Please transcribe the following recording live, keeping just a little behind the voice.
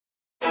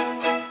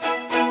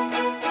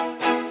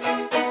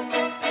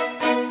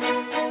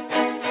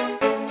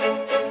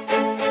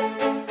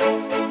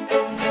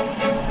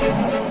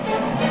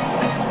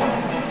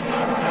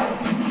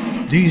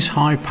These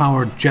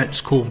high-powered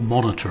jets, called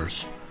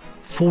monitors,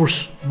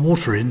 force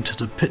water into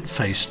the pit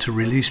face to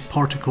release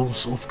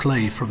particles of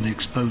clay from the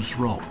exposed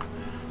rock.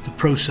 The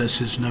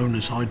process is known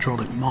as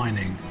hydraulic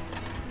mining.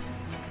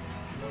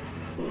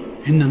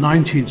 In the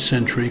 19th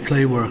century,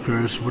 clay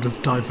workers would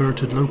have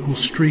diverted local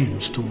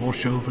streams to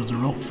wash over the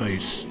rock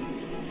face.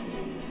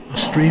 A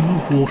stream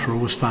of water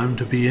was found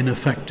to be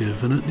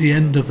ineffective, and at the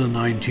end of the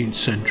 19th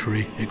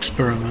century,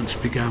 experiments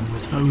began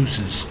with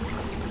hoses.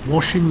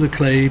 Washing the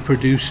clay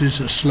produces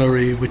a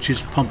slurry which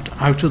is pumped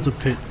out of the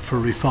pit for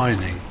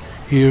refining.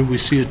 Here we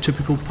see a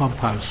typical pump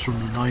house from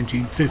the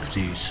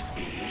 1950s.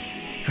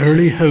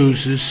 Early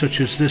hoses,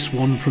 such as this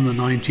one from the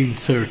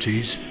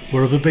 1930s,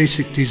 were of a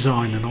basic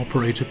design and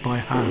operated by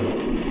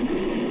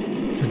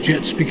hand. The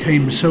jets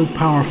became so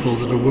powerful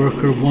that a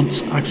worker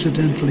once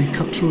accidentally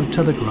cut through a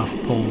telegraph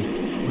pole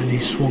when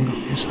he swung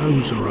his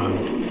hose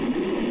around.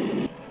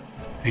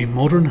 A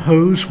modern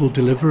hose will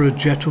deliver a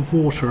jet of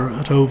water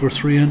at over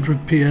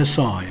 300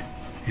 psi.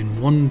 In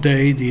one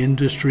day, the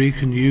industry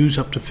can use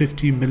up to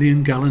 50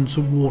 million gallons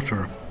of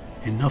water,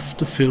 enough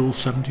to fill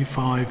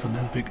 75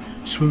 Olympic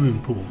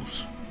swimming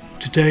pools.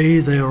 Today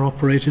they are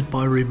operated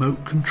by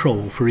remote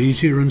control for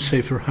easier and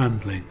safer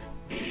handling.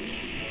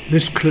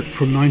 This clip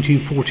from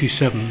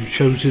 1947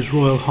 shows His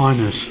Royal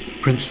Highness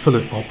Prince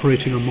Philip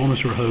operating a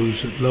monitor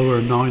hose at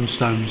Lower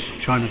Ninestown's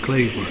China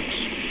Clay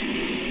Works.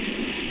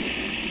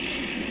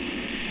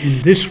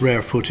 In this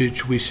rare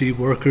footage we see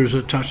workers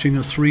attaching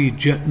a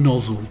 3-jet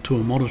nozzle to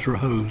a monitor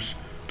hose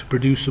to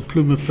produce a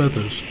plume of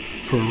feathers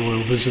for a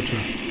royal visitor.